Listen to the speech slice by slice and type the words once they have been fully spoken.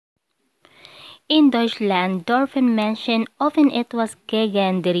In Deutschland dürfen Menschen offen etwas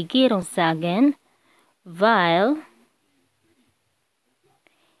gegen die Regierung sagen, weil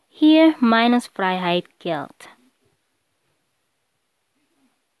hier Meinungsfreiheit gilt.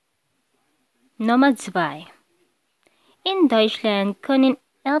 Nummer 2. In Deutschland können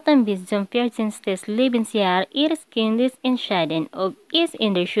Eltern bis zum 14. Lebensjahr ihres Kindes entscheiden, ob es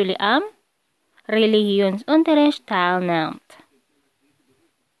in der Schule am Religionsunterricht teilnimmt.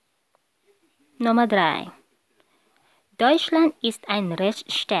 Nummer 3. Deutschland ist ein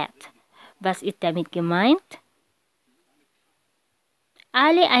Rechtsstaat. Was ist damit gemeint?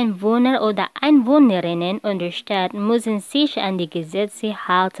 Alle Einwohner oder Einwohnerinnen unserer Stadt müssen sich an die Gesetze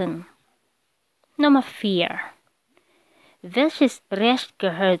halten. Nummer 4. Welches Recht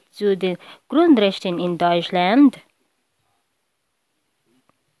gehört zu den Grundrechten in Deutschland?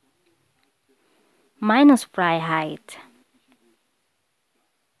 Meinungsfreiheit.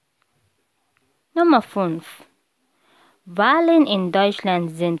 Nummer 5. Wahlen in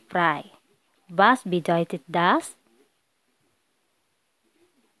Deutschland sind frei. Was bedeutet das?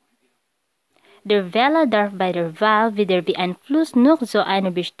 Der Wähler darf bei der Wahl weder beeinflusst noch zu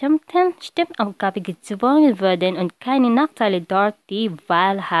einer bestimmten Stimmabgabe gezwungen werden und keine Nachteile durch die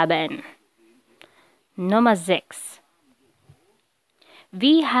Wahl haben. Nummer 6.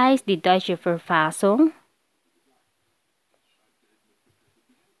 Wie heißt die deutsche Verfassung?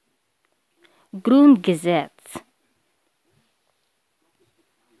 Grundgesetz.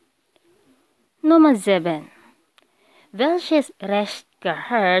 Nummer 7. Welches Recht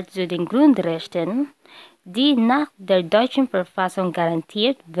gehört zu den Grundrechten, die nach der deutschen Verfassung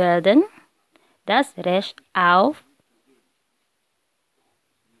garantiert werden? Das Recht auf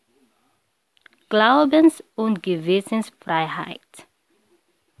Glaubens- und Gewissensfreiheit.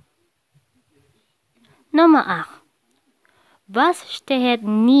 Nummer 8. Was steht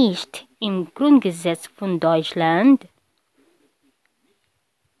nicht im Grundgesetz von Deutschland?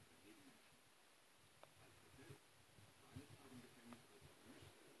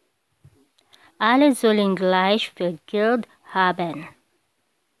 Alle sollen gleich viel Geld haben.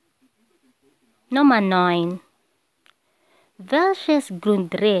 Nummer 9. Welches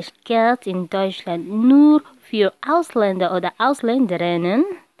Grundrecht gilt in Deutschland nur für Ausländer oder Ausländerinnen?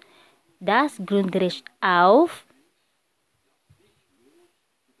 Das Grundrecht auf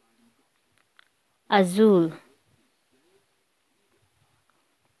Asyl.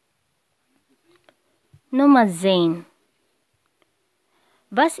 Nummer 10.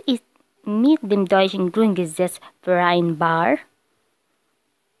 Was ist mit dem deutschen Grundgesetz vereinbar?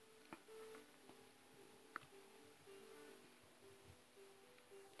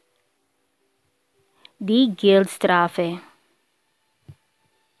 Die Geldstrafe.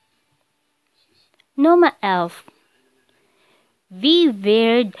 Nummer 11. Wie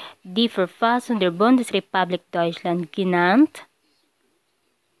wird die Verfassung der Bundesrepublik Deutschland genannt?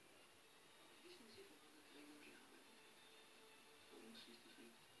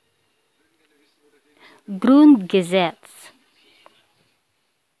 Grundgesetz.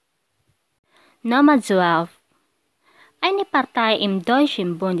 Nummer 12. Eine Partei im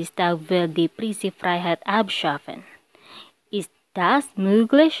Deutschen Bundestag will die Pressefreiheit abschaffen. Ist das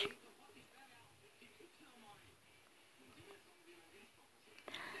möglich?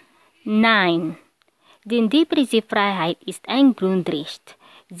 Nein, denn die Pressefreiheit ist ein Grundrecht.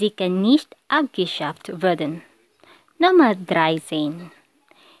 Sie kann nicht abgeschafft werden. Nummer 13.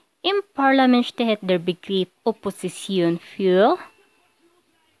 Im Parlament steht der Begriff Opposition für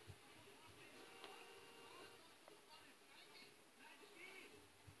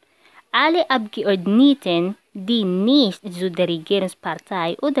alle Abgeordneten, die nicht zu der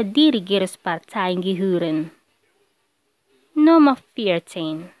Regierungspartei oder die Regierungsparteien gehören. Nummer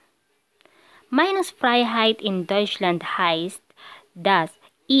 14. Meinungsfreiheit in Deutschland heißt, dass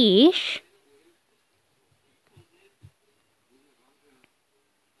ich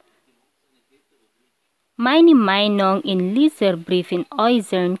meine Meinung in Leserbriefen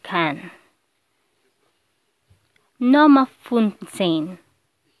äußern kann. Nummer 15.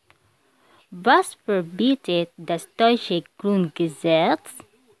 Was verbietet das deutsche Grundgesetz?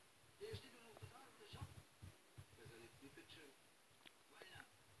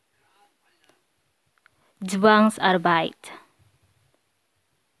 Zwangsarbeit.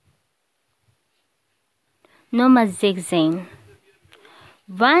 Nummer 16.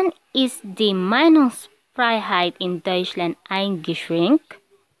 Wann ist die Meinungsfreiheit in Deutschland eingeschränkt?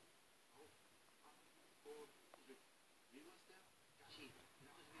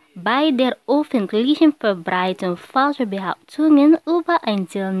 Bei der öffentlichen Verbreitung falscher Behauptungen über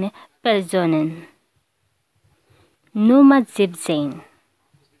einzelne Personen. Nummer 17.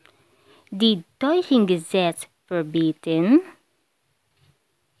 Die deutschen Gesetze verbieten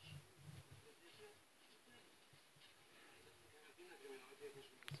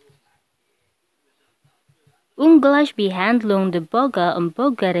Ungleichbehandlung der Bürger und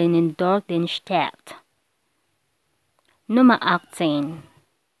Bürgerinnen durch den Staat. Nummer 18.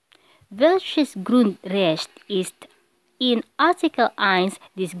 Welches Grundrecht ist in Artikel 1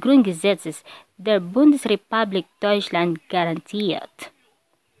 des Grundgesetzes der Bundesrepublik Deutschland garantiert?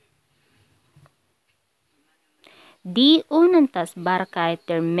 Die Unantastbarkeit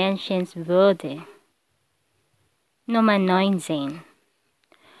der Menschenwürde. Nummer 19.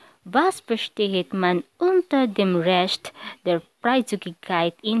 Was versteht man unter dem Recht der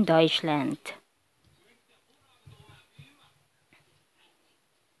Freizügigkeit in Deutschland?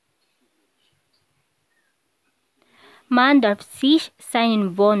 Man darf sich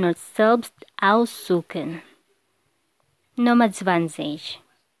seinen Wohnort selbst aussuchen. Nummer 20.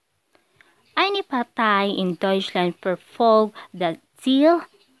 Eine Partei in Deutschland verfolgt das Ziel,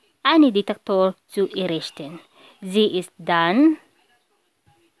 eine Diktatur zu errichten. Sie ist dann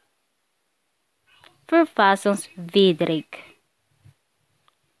verfassungswidrig.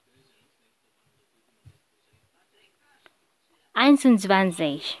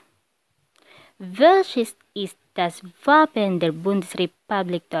 21. Welches ist das Wappen der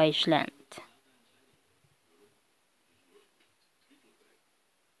Bundesrepublik Deutschland?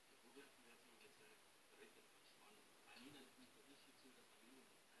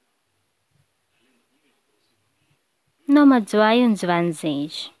 Nummer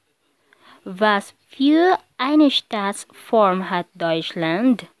 22. Was für eine Staatsform hat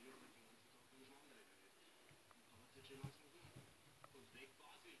Deutschland?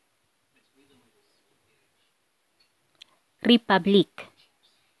 Republik.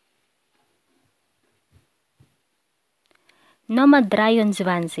 Nummer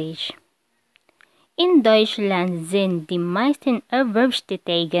 23. In Deutschland sind die meisten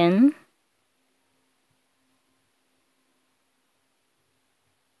Erwerbstätigen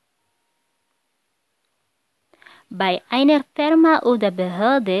bei einer Firma oder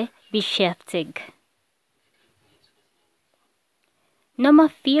Behörde beschäftigt. Nummer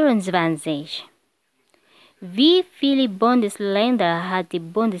 24. Wie viele Bundesländer hat die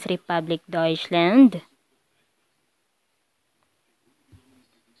Bundesrepublik Deutschland?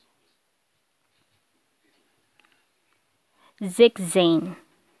 Sechzehn.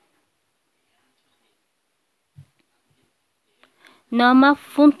 Nummer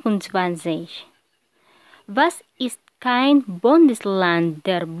 25. Was ist kein Bundesland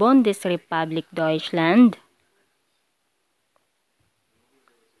der Bundesrepublik Deutschland?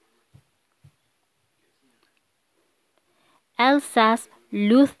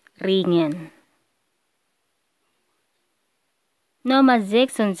 Elsass-Lothringen. Nummer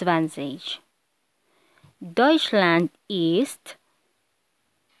 26. Deutschland ist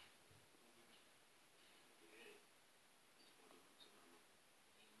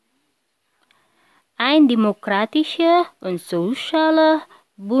ein demokratischer und sozialer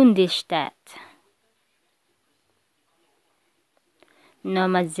Bundesstaat.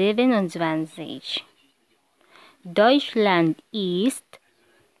 Nummer 27. Deutschland ist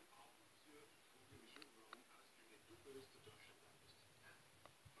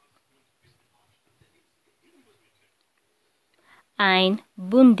ein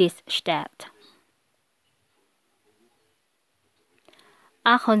Bundesstaat.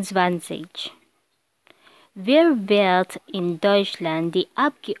 28. Wer wählt in Deutschland die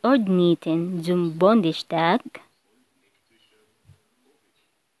Abgeordneten zum Bundestag?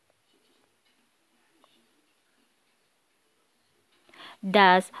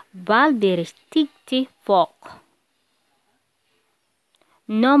 Das wahlberechtigte Volk.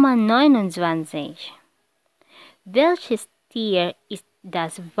 Nummer 29. Welches Tier ist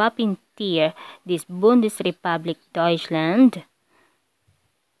das Wappentier des Bundesrepublik Deutschland?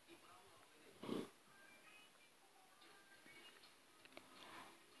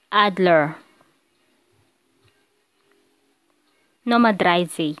 Adler. Nummer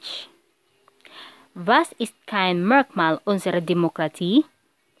 30. Was ist kein Merkmal unserer Demokratie?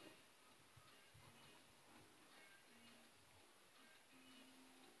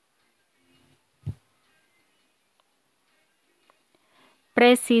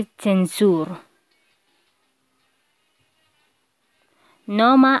 Pressezensur.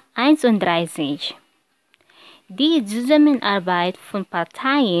 Nummer 31. Die Zusammenarbeit von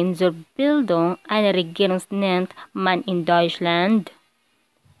Parteien zur Bildung einer Regierung nennt man in Deutschland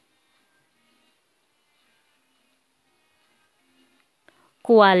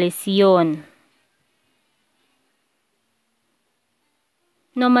Koalition.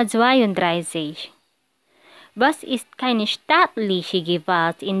 Nummer 32. Was ist keine staatliche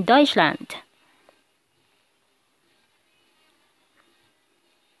Gewalt in Deutschland?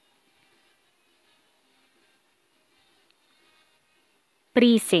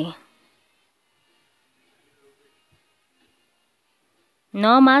 Prise.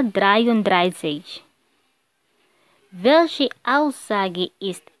 Nummer 33. Welche Aussage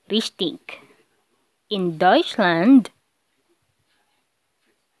ist richtig? In Deutschland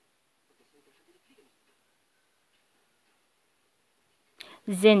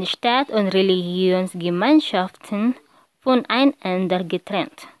sind Staat- und Religionsgemeinschaften voneinander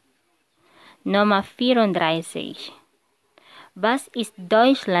getrennt. Nummer 34. Was ist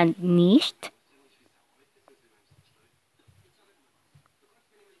Deutschland nicht?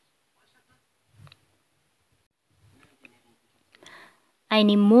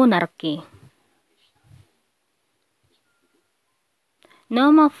 Eine Monarchie.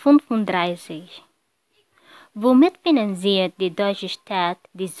 Nummer 35. Womit finanziert die deutsche Staat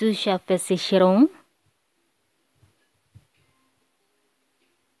die Sozialversicherung?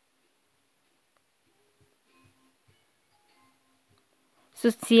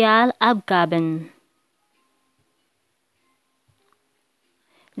 Sozialabgaben.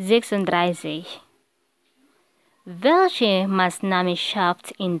 36. Welche Maßnahme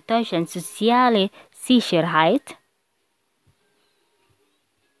schafft in Deutschland soziale Sicherheit?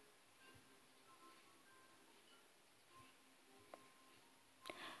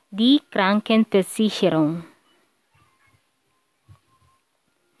 Die Krankenversicherung.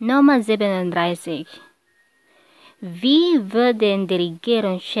 Nummer 37. Wie werden die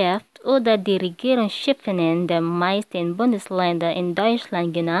Regierungschef oder die Regierungschefinnen der meisten Bundesländer in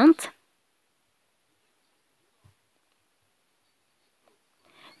Deutschland genannt?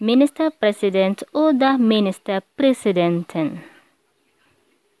 Ministerpräsident oder Ministerpräsidentin.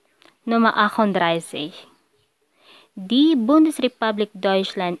 Nummer 38. Die Bundesrepublik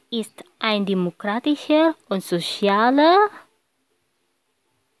Deutschland ist ein demokratischer und sozialer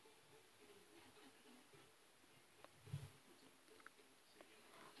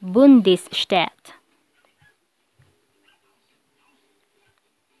Bundesstaat.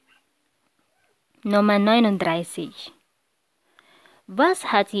 Nummer 39. Was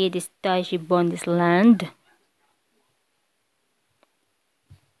hat jedes deutsche Bundesland?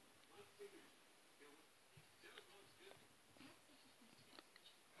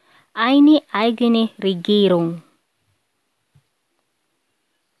 Eine eigene Regierung.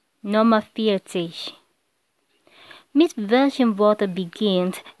 Nummer 40. Mit welchem Wort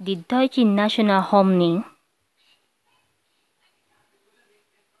beginnt die deutsche Nationalhymne?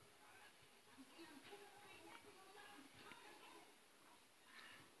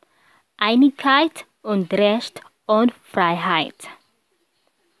 Einigkeit und Recht und Freiheit.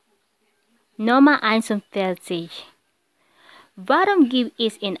 Nummer 41. Warum gibt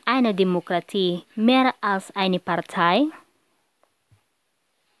es in einer Demokratie mehr als eine Partei?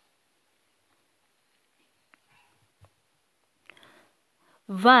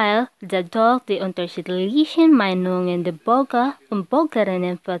 Weil dadurch die unterschiedlichen Meinungen der Bürger und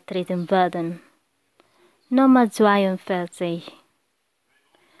Bürgerinnen vertreten werden. Nummer 42.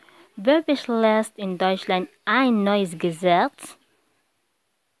 Wer beschließt in Deutschland ein neues Gesetz?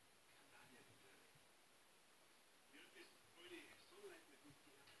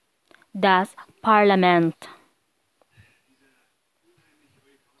 Das Parlament.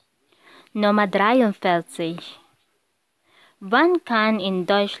 Nummer 43. Wann kann in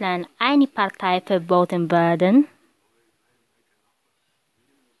Deutschland eine Partei verboten werden?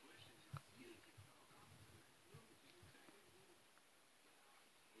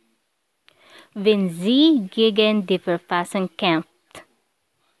 Wenn sie gegen die Verfassung kämpft.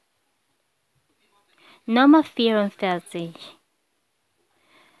 Nummer 44.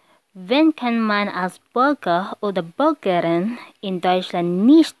 Wen kann man als Bürger oder Bürgerin in Deutschland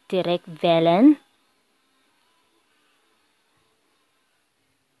nicht direkt wählen?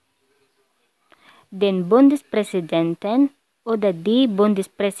 Den Bundespräsidenten oder die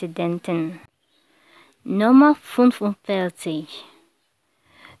Bundespräsidentin. Nummer 45.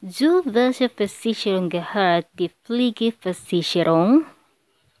 Zu welcher Versicherung gehört die Pflegeversicherung?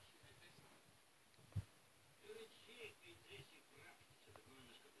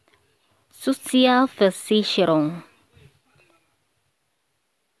 Sozialversicherung.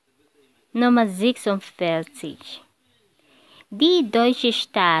 Nummer 46. Die deutsche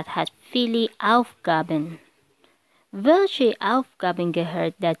Staat hat viele Aufgaben. Welche Aufgaben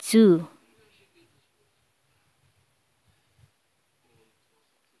gehört dazu?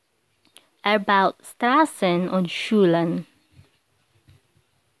 Er baut Straßen und Schulen.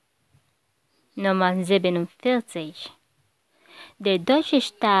 Nummer 47. Der deutsche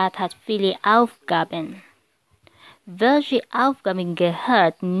Staat hat viele Aufgaben. Welche Aufgabe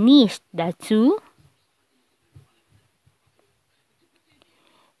gehört nicht dazu?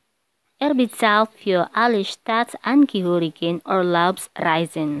 Er bezahlt für alle Staatsangehörigen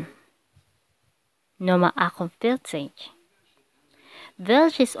Urlaubsreisen. Nummer 48.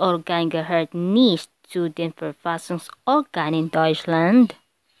 Welches Organ gehört nicht zu den Verfassungsorganen Deutschland?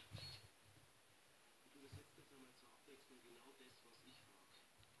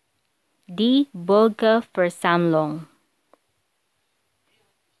 Die Bürgerversammlung.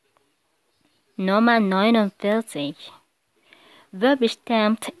 Nummer 49. Wer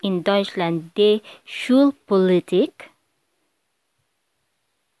bestimmt in Deutschland die Schulpolitik?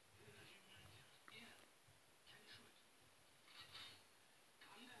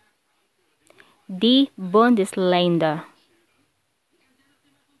 Die Bundesländer.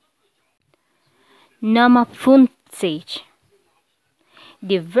 Nummer 50.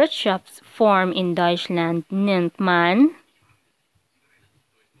 Die Wirtschaftsform in Deutschland nennt man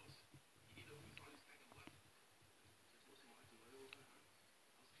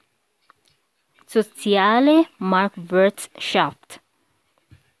soziale Marktwirtschaft.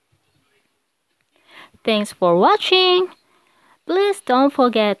 Thanks for watching. Please don't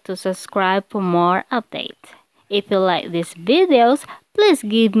forget to subscribe for more updates. If you like these videos, please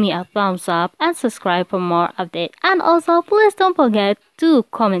give me a thumbs up and subscribe for more updates. And also, please don't forget to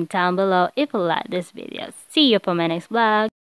comment down below if you like this video. See you for my next vlog.